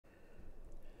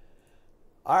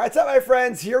All right, what's up, my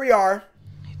friends? Here we are.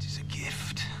 It is a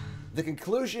gift. The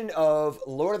conclusion of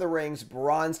Lord of the Rings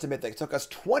Bronze to Mythic. It took us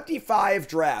 25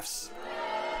 drafts,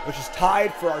 which is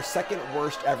tied for our second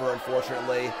worst ever,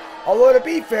 unfortunately. Although, to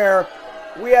be fair,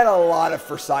 we had a lot of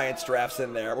For Science drafts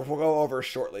in there, which we'll go over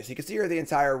shortly. So you can see here the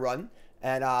entire run.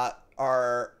 And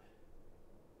our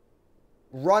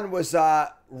run was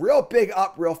real big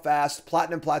up real fast.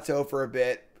 Platinum plateau for a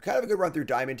bit. Kind of a good run through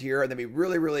Diamond here. And then we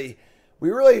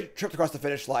really tripped across the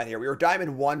finish line here. We were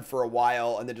Diamond 1 for a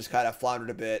while and then just kind of floundered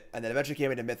a bit. And then eventually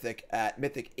came into Mythic at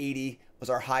Mythic 80 was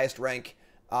our highest rank.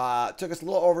 Took us a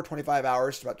little over 25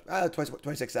 hours, about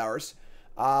 26 hours.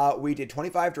 We did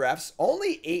 25 drafts,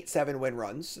 only 8-7 win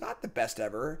runs. Not the best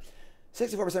ever.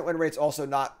 64% win rate's also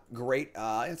not great.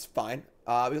 It's fine.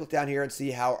 We look down here and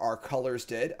see how our colors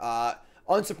did.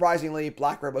 Unsurprisingly,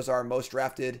 Black-Red was our most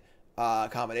drafted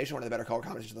combination, one of the better color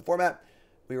combinations in the format.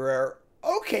 We were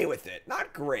okay with it.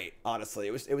 Not great, honestly.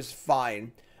 It was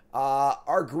fine.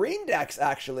 Our green decks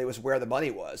actually was where the money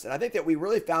was. And I think that we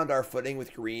really found our footing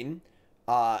with green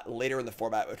later in the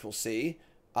format, which we'll see.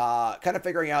 Kind of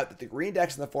figuring out that the green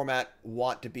decks in the format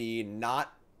want to be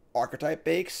not archetype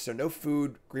bakes. So no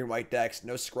food, green-white decks,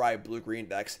 no scribe, blue-green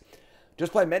decks.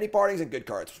 Just play many partings and good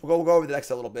cards. We'll go over the decks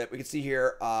a little bit. We can see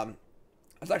here, I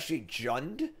was actually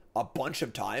Jund a bunch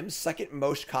of times. Second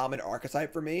most common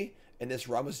archetype for me in this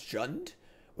run was Jund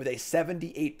with a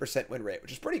 78% win rate,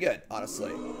 which is pretty good,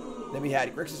 honestly. Then we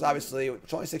had Grixis, obviously,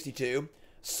 which only 62.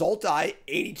 Sultai,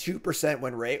 82%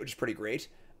 win rate, which is pretty great.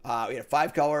 We had a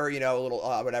 5-color, a little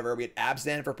whatever. We had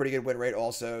Abstan for a pretty good win rate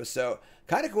also. So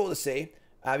kind of cool to see.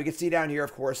 We can see down here,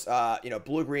 of course,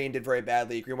 blue-green did very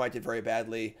badly. Green-white did very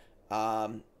badly.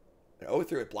 0-3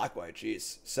 with black-white,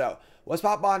 jeez. So let's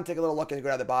pop on and take a little look and go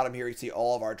down the bottom here. You can see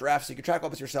all of our drafts. So you can track all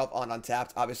this yourself on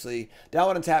Untapped, obviously.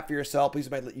 Download Untapped for yourself. Please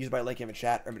use my link in the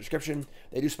chat or in the description.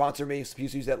 They do sponsor me, so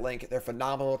please use that link. They're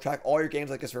phenomenal. Track all your games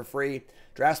like this for free.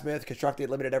 Draftsmith, Constructed,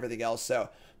 Limited, everything else. So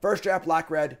first draft,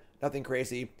 black-red, nothing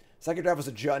crazy. Second draft was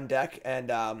a Jund deck, and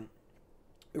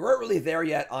we weren't really there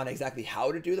yet on exactly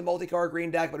how to do the multi-card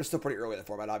green deck, but it's still pretty early in the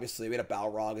format, obviously. We had a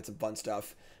Balrog and some fun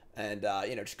stuff, and,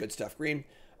 just good stuff. Green.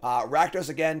 Rakdos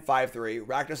again, 5-3.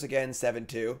 Rakdos again,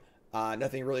 7-2.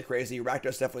 Nothing really crazy.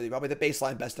 Rakdos definitely probably the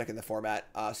baseline best deck in the format.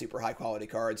 Super high quality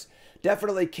cards.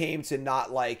 Definitely came to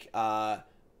not like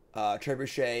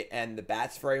Trebuchet and the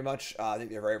Bats very much. I think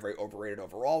they're very overrated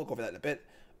overall. We'll go over that in a bit.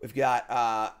 We've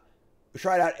got we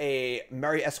tried out a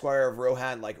Merry Esquire of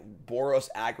Rohan like Boros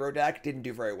aggro deck. Didn't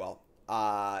do very well.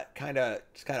 Kind of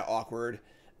awkward.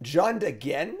 Jund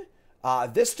again.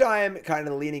 This time, kind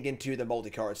of leaning into the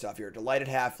multi-card stuff here. Delighted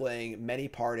Halfling, many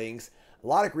partings, a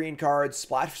lot of green cards,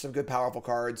 splash for some good, powerful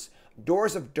cards.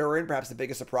 Doors of Durin, perhaps the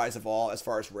biggest surprise of all as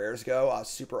far as rares go. A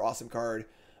super awesome card.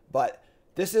 But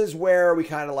this is where we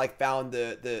kind of like found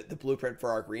the blueprint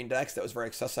for our green decks that was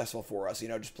very successful for us.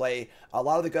 Just play a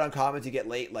lot of the good uncommons you get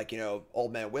late, like,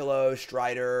 Old Man Willow,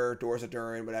 Strider, Doors of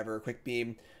Durin, whatever, Quick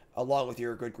Beam, along with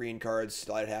your good green cards,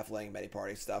 Delighted Halfling, many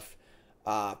party stuff.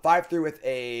 5-3 with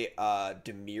a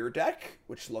Dimir deck,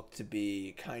 which looked to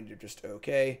be kind of just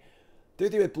okay.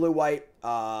 3-3 with blue-white.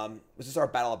 Was this our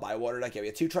Battle of Bywater deck? Yeah, we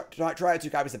had two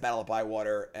copies of Battle of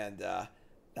Bywater, and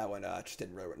that one just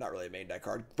not really a main deck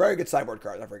card. Very good sideboard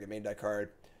card, not very good main deck card.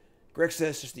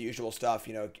 Grixis, just the usual stuff,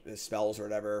 the spells or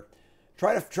whatever.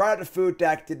 Tried out the food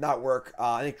deck, did not work.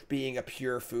 I think being a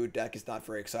pure food deck is not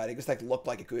very exciting. This deck looked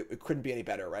like it couldn't be any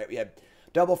better, right? We had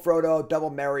double Frodo, double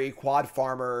Merry, quad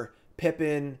Farmer,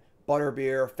 Pippin,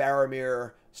 Butterbeer,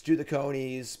 Faramir, Stew the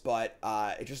Conies, but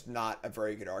it's just not a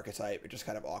very good archetype. It's just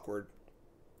kind of awkward.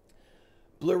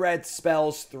 Blue-red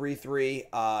spells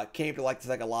 3-3. Came to like this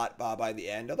deck a lot by the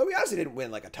end, although we honestly didn't win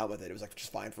like a ton with it. It was like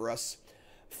just fine for us.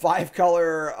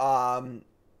 5-color.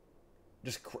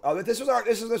 This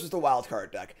was the wild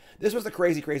card deck. This was the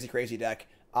crazy deck.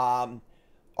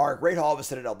 Our Great Hall of a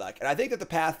Citadel deck, and I think that the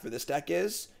path for this deck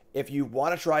is if you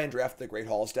want to try and draft the Great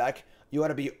Halls deck, you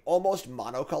want to be almost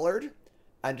monocolored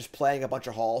and just playing a bunch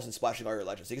of halls and splashing all your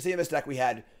legends. So you can see in this deck we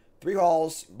had 3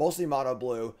 halls, mostly mono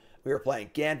blue. We were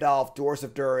playing Gandalf, Doors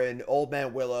of Durin, Old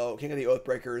Man Willow, King of the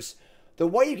Oathbreakers. The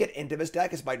way you get into this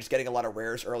deck is by just getting a lot of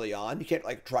rares early on. You can't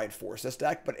like try and force this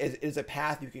deck, but it is a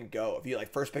path you can go. If you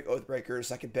like first pick Oathbreakers,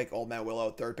 second pick Old Man Willow,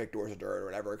 third pick Doors of Durin or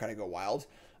whatever, kind of go wild.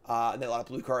 And then a lot of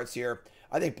blue cards here.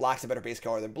 I think black's a better base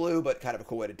color than blue, but kind of a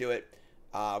cool way to do it.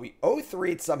 We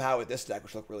 0-3'd somehow with this deck,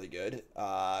 which looked really good.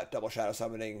 Double Shadow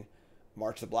Summoning,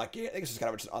 March the Black Gate. I think this is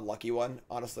kind of just an unlucky one,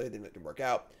 honestly. It didn't work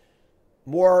out.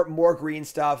 More green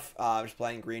stuff. Just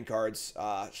playing green cards.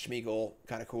 Schmeagle,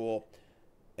 kind of cool.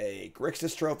 A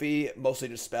Grixis trophy, mostly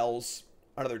just spells.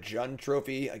 Another Jund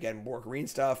trophy. Again, more green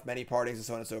stuff. Many partings and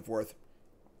so on and so forth.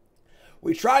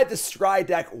 We tried the Scry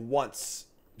deck once.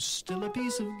 Still a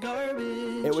piece of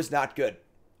garbage. It was not good.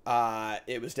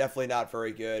 It was definitely not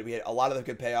very good. We had a lot of the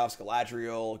good payoffs,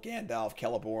 Galadriel, Gandalf,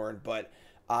 Celeborn, but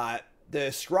the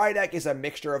Scry deck is a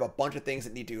mixture of a bunch of things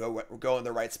that need to go in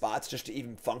the right spots just to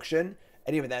even function,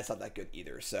 and even that's not that good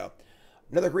either. So,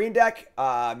 another green deck,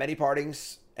 many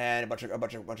partings, and a bunch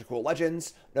of cool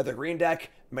legends. Another green deck,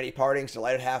 many partings,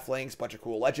 delighted halflings, bunch of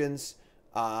cool legends,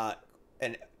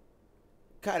 and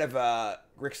kind of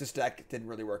Grixis deck didn't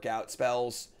really work out.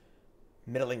 Spells,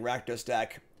 middling Rakdos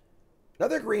deck.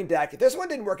 Another green deck. This one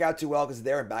didn't work out too well because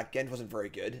their back end wasn't very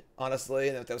good, honestly.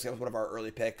 And that was one of our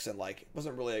early picks, and like it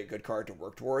wasn't really a good card to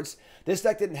work towards. This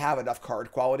deck didn't have enough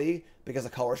card quality because the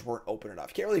colors weren't open enough.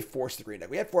 You can't really force the green deck.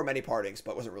 We had 4 many partings,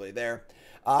 but wasn't really there.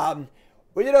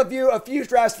 We did a few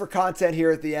drafts for content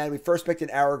here at the end. We first picked an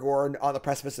Aragorn on the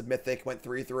precipice of Mythic, went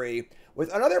 3-3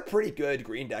 with another pretty good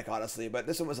green deck, honestly, but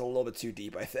this one was a little bit too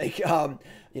deep, I think.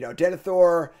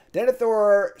 Denethor,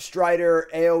 Strider,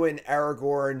 Éowyn,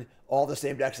 Aragorn, all the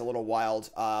same decks, a little wild.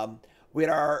 We had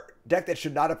our deck that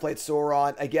should not have played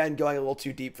Sauron, again, going a little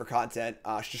too deep for content.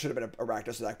 Should have been a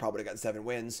Rakdos deck, probably would have gotten 7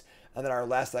 wins. And then our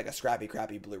last deck, a scrappy,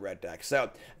 crappy blue-red deck.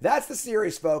 So that's the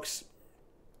series, folks.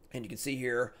 And you can see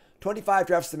here, 25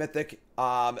 drafts to Mythic.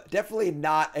 Definitely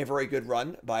not a very good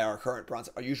run by our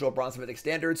usual Bronze Mythic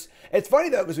standards. It's funny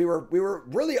though, because we were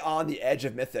really on the edge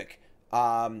of Mythic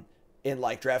in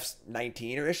like drafts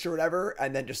 19-ish or whatever,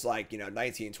 and then just like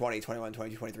 19, 20, 21,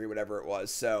 22, 23, whatever it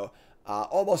was. So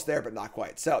almost there, but not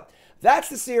quite. So that's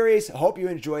the series. Hope you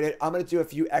enjoyed it. I'm gonna do a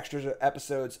few extra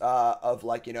episodes of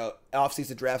like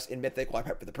off-season drafts in Mythic while I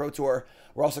prep for the Pro Tour.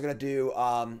 We're also gonna do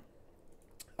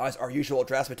as our usual,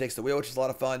 Draftsman Takes the Wheel, which is a lot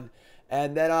of fun.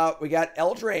 And then we got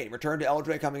Eldraine, Return to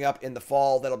Eldraine coming up in the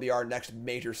fall. That'll be our next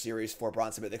major series for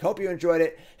Bronze Mythic. Hope you enjoyed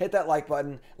it. Hit that like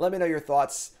button. Let me know your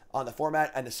thoughts on the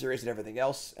format and the series and everything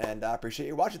else. And I appreciate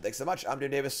you watching. Thanks so much. I'm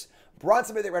Dave Davis,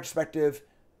 Bronze Mythic Retrospective.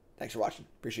 Thanks for watching.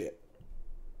 Appreciate it.